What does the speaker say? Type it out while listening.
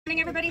Good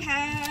morning, everybody.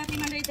 Happy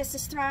Monday. This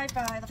is Thrive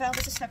by Lavelle.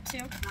 This is step 2.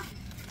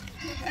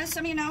 As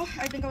some of you know,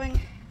 I've been going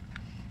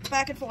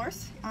back and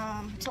forth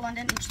to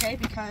London each day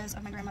because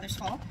of my grandmother's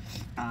fall.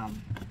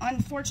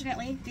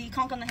 Unfortunately, the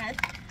conk on the head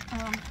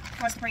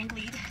caused the brain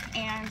bleed,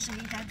 and she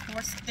had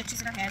 4 stitches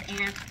in her head,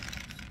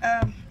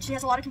 and she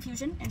has a lot of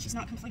confusion, and she's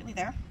not completely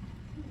there.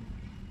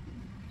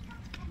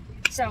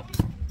 So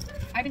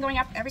I've been going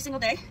up every single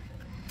day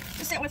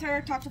to sit with her,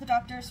 talk to the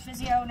doctors,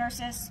 physio,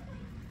 nurses,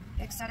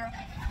 etc.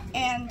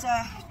 And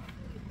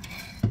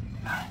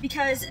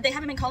because they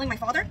haven't been calling my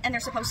father, and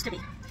they're supposed to be.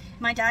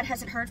 My dad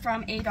hasn't heard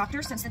from a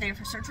doctor since the day of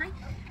her surgery,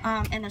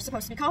 and they're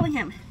supposed to be calling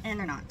him, and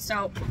they're not.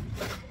 So,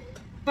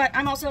 but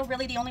I'm also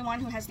really the only one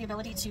who has the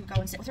ability to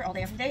go and sit with her all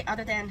day, every day,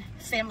 other than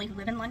family who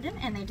live in London,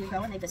 and they do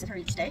go and they visit her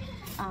each day,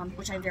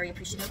 which I'm very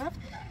appreciative of.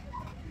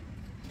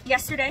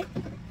 Yesterday,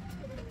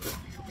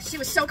 she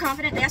was so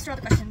confident. They asked her all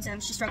the questions,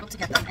 and she struggled to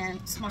get them, and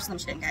most of them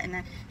she didn't get. And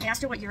then they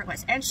asked her what year it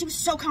was, and she was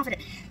so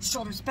confident,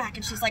 shoulders back,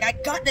 and she's like, "I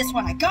got this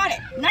one. I got it,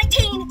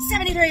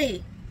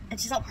 1973." And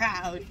she's all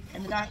proud.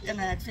 And the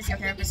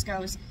physiotherapist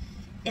goes,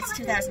 "It's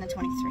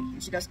 2023."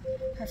 And she goes,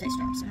 her face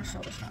drops and her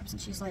shoulders drops,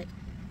 and she's like,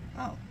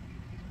 "Oh."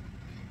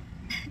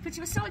 But she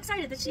was so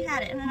excited that she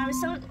had it, and then I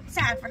was so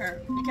sad for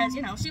her because,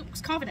 you know, she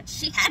was confident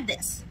she had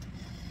this.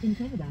 In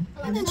Canada,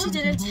 and then she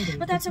didn't,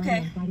 but that's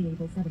okay.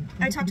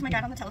 I talked to my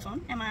dad on the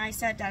telephone, and I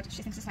said, "Dad,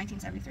 she thinks it's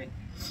 1973.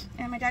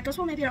 And my dad goes,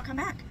 "Well, maybe it'll come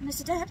back." And I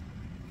said, "Dad,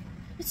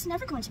 it's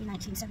never going to be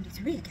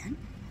 1973 again."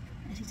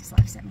 And he just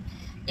laughs at me.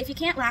 If you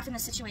can't laugh in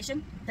this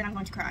situation, then I'm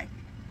going to cry.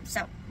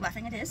 So,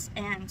 laughing it is,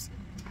 and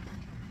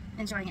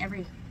enjoying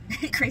every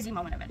crazy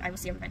moment of it. I will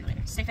see everybody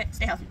later. Stay fit,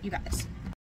 stay healthy. You got this.